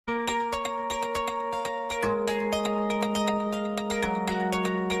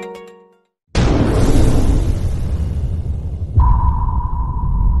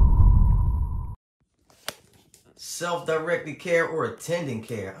self-directed care or attendant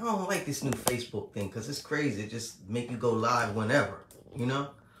care. I don't like this new Facebook thing because it's crazy. It just make you go live whenever, you know?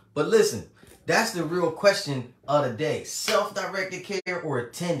 But listen, that's the real question of the day. Self-directed care or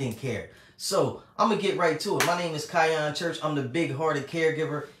attendant care. So I'm going to get right to it. My name is Kion Church. I'm the big-hearted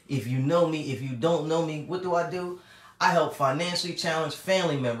caregiver. If you know me, if you don't know me, what do? I help financially challenged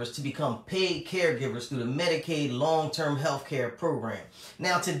family members to become paid caregivers through the Medicaid long-term health care program.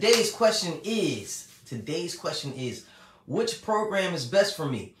 Now, today's question is, which program is best for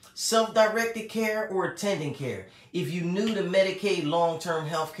me? Self-directed care or attendant care? If you knew the Medicaid long-term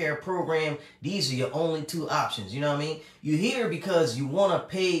health care program, these are your only two options. You know what I mean? You're here because you want a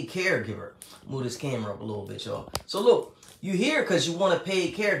paid caregiver. Move this camera up a little bit, y'all. So look, you're here because you want a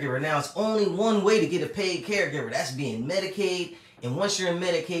paid caregiver. Now, it's only one way to get a paid caregiver. That's being Medicaid. And once you're in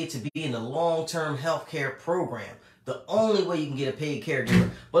Medicaid, to be in the long-term health care program. The only way you can get a paid caregiver.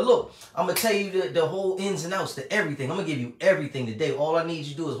 But look, I'm going to tell you the whole ins and outs to everything. I'm going to give you everything today. All I need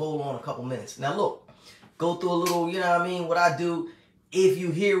you to do is hold on a couple minutes. Now, look, go through a little, you know what I mean, what I do. If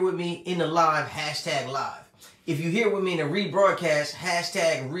you here with me in the live, hashtag live. If you here with me in the rebroadcast,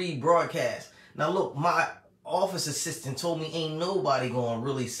 hashtag rebroadcast. Now, look, my office assistant told me ain't nobody gonna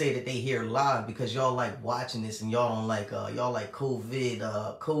really say that they hear live because y'all like watching this and y'all don't like y'all like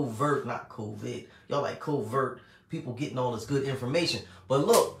covert, not COVID. Y'all like covert people getting all this good information. But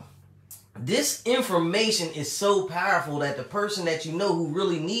look, this information is so powerful that the person that you know who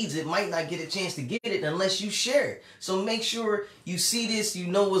really needs it might not get a chance to get it unless you share it. So make sure you see this, you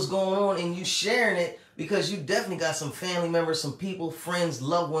know what's going on, and you sharing it because you definitely got some family members, some people, friends,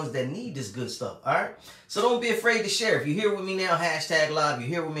 loved ones that need this good stuff. All right? So don't be afraid to share. If you're here with me now, hashtag live. You're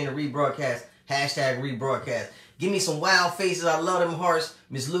here with me in a rebroadcast, hashtag rebroadcast. Give me some wild faces. I love them hearts.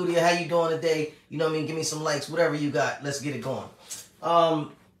 Miss Ludia, how you doing today? You know what I mean? Give me some likes, whatever you got. Let's get it going.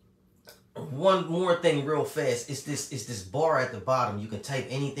 One more thing real fast. It's this bar at the bottom. You can type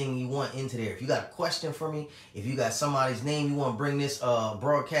anything you want into there. If you got a question for me, if you got somebody's name you want to bring this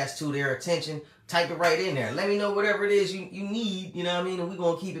broadcast to their attention, type it right in there. Let me know whatever it is you need, you know what I mean? And we're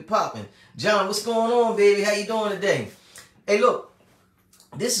going to keep it popping. John, what's going on, baby? How you doing today? Hey, look.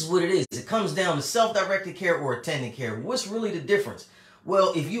 This is what it is. It comes down to self-directed care or attendant care. What's really the difference?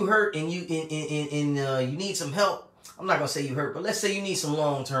 Well, if you hurt and you need some help, I'm not going to say you hurt, but let's say you need some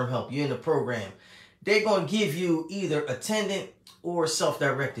long-term help. You're in the program. They're going to give you either attendant or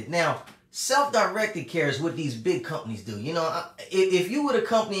self-directed. Now, self-directed care is what these big companies do. You know, if you with a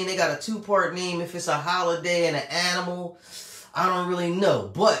company and they got a two-part name, if it's a holiday and an animal, I don't really know.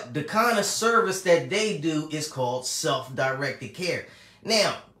 But the kind of service that they do is called self-directed care.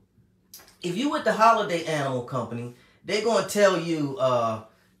 Now, if you with the holiday animal company, they're going to tell you,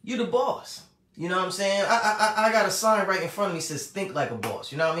 you the boss. You know what I'm saying? I got a sign right in front of me that says, think like a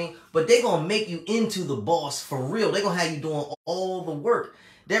boss. You know what I mean? But they're going to make you into the boss for real. They're going to have you doing all the work.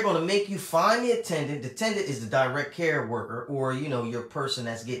 They're going to make you find the attendant. The attendant is the direct care worker or, you know, your person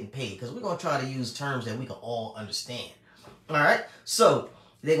that's getting paid. Because we're going to try to use terms that we can all understand. All right? So,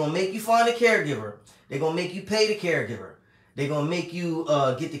 they're going to make you find a caregiver. They're going to make you pay the caregiver. They're going to make you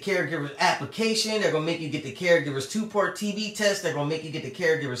get the caregiver's application. They're going to make you get the caregiver's two-part TB test. They're going to make you get the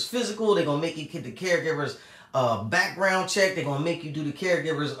caregiver's physical. They're going to make you get the caregiver's background check. They're going to make you do the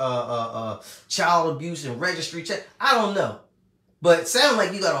caregiver's child abuse and registry check. I don't know. But it sounds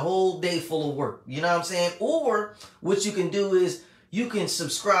like you got a whole day full of work. You know what I'm saying? Or what you can do is you can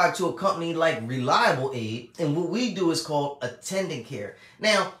subscribe to a company like Reliable Aid, and what we do is called Attendant Care.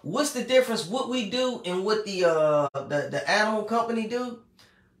 Now, what's the difference? What we do and what the animal company do,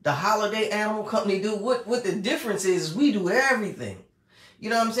 the holiday animal company do, what the difference is we do everything. You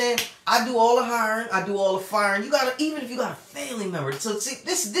know what I'm saying? I do all the hiring, I do all the firing. You gotta, even if you got a family member. So see,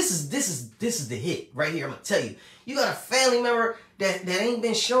 this is the hit right here. I'm gonna tell you. You got a family member that ain't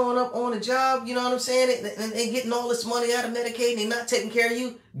been showing up on the job, you know what I'm saying? And they getting all this money out of Medicaid and they not taking care of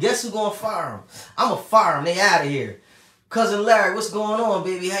you. Guess who's gonna fire them? I'm gonna fire them. They out of here. Cousin Larry, what's going on,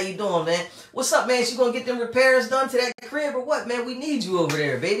 baby? How you doing, man? What's up, man? You gonna get them repairs done to that crib or what, man? We need you over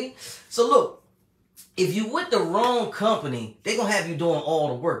there, baby. So look, if you with the wrong company, they gonna have you doing all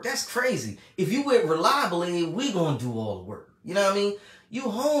the work. That's crazy. If you with Reliable Aid, we gonna do all the work. You know what I mean? You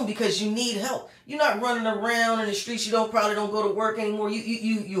home because you need help. You're not running around in the streets. You probably don't go to work anymore.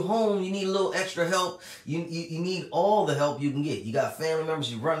 You home. You need a little extra help. You need all the help you can get. You got family members.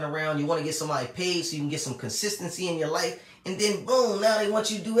 You running around. You want to get somebody paid so you can get some consistency in your life. And then boom, now they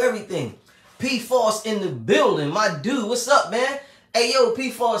want you to do everything. P. Foss in the building, my dude. What's up, man? Hey, yo, P.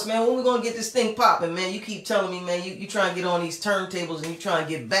 Foss, man. When we gonna get this thing popping, man? You keep telling me, man. You trying to get on these turntables and you trying to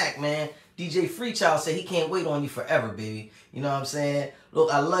get back, man. DJ Freechild said he can't wait on you forever, baby. You know what I'm saying?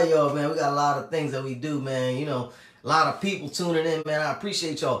 Look, I love y'all, man. We got a lot of things that we do, man. You know, A lot of people tuning in, man. I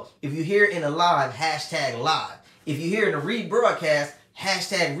appreciate y'all. If you hear it in the live, hashtag live. If you hear it in the rebroadcast,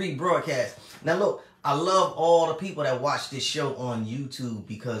 hashtag rebroadcast. Now look, I love all the people that watch this show on YouTube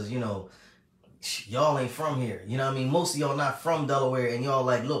because, you know, y'all ain't from here. You know what I mean? Most of y'all not from Delaware, and y'all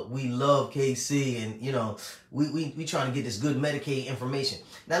like, look, we love KC, and, you know, we trying to get this good Medicaid information.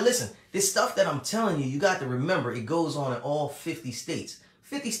 Now listen, this stuff that I'm telling you, you got to remember, it goes on in all 50 states.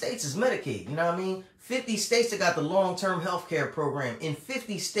 50 states is Medicaid, you know what I mean? 50 states that got the long-term health care program. In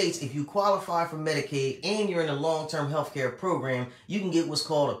 50 states, if you qualify for Medicaid and you're in a long-term health care program, you can get what's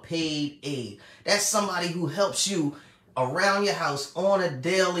called a paid aid. That's somebody who helps you around your house on a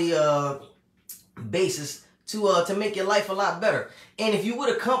daily basis to make your life a lot better. And if you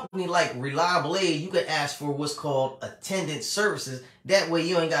with a company like Reliable Aid, you could ask for what's called attendant services. That way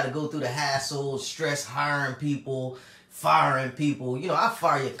you ain't got to go through the hassle, stress, hiring people, firing people. You know, I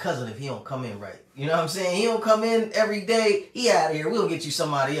fire your cousin if he don't come in right. You know what I'm saying? He don't come in every day. He out of here. We'll get you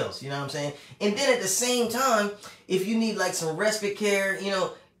somebody else. You know what I'm saying? And then at the same time, if you need like some respite care, you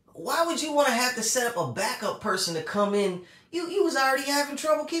know, why would you want to have to set up a backup person to come in? You was already having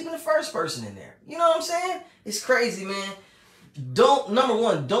trouble keeping the first person in there. You know what I'm saying? It's crazy, man. Number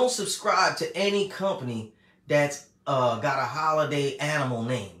one, don't subscribe to any company that's got a holiday animal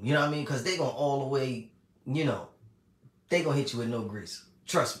name. You know what I mean? Because they gonna all the way, you know, they gonna hit you with no grease.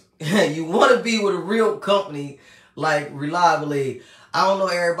 Trust me. You want to be with a real company like Reliable Aid. I don't know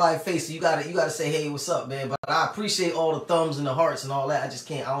everybody's face, so you gotta say, hey, what's up, man? But I appreciate all the thumbs and the hearts and all that. I just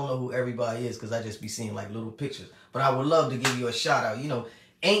can't. I don't know who everybody is because I just be seeing like little pictures. But I would love to give you a shout out. You know,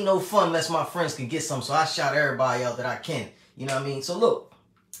 ain't no fun unless my friends can get some. So I shout everybody out that I can. You know what I mean? So look,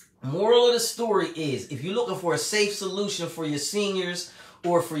 moral of the story is, if you're looking for a safe solution for your seniors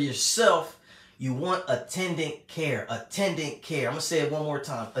or for yourself, you want Attendant-Care. Attendant-Care. I'm going to say it one more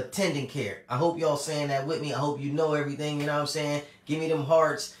time. Attendant-Care. I hope y'all saying that with me. I hope you know everything. You know what I'm saying? Give me them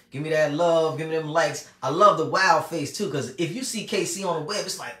hearts. Give me that love. Give me them likes. I love the wow face, too, because if you see KC on the web,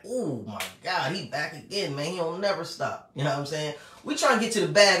 it's like, oh, my God, he back again, man. He don't never stop. You know what I'm saying? We trying to get to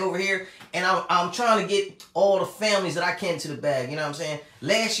the bag over here, and I'm trying to get all the families that I can to the bag. You know what I'm saying?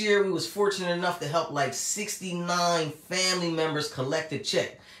 Last year, we was fortunate enough to help like 69 family members collect a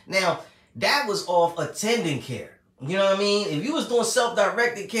check. Now, that was off Attendant-Care. You know what I mean? If you was doing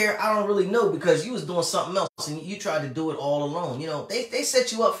self-directed care, I don't really know, because you was doing something else and you tried to do it all alone. You know, they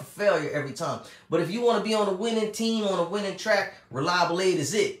set you up for failure every time. But if you want to be on a winning team, on a winning track, Reliable Aid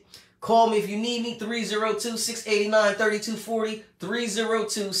is it. Call me if you need me, 302-689-3240,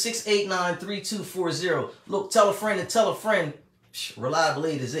 302-689-3240. Look, tell a friend and tell a friend, Reliable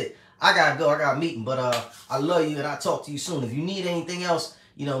Aid is it. I got to go. I got a meeting, but I love you and I'll talk to you soon. If you need anything else,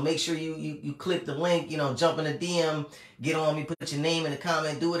 you know, make sure you click the link, you know, jump in the DM, get on me, put your name in the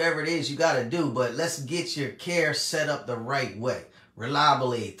comment, do whatever it is you got to do. But let's get your care set up the right way.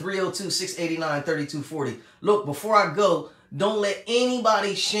 Reliable Aid, 302-689-3240. Look, before I go, don't let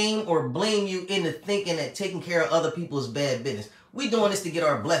anybody shame or blame you into thinking that taking care of other people is bad business. We doing this to get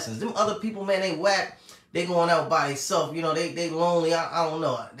our blessings. Them other people, man, they whack. They going out by themselves. You know, they lonely. I don't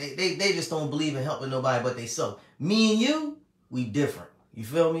know. They just don't believe in helping nobody but themselves. Me and you, we different. You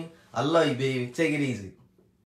feel me? I love you, baby. Take it easy.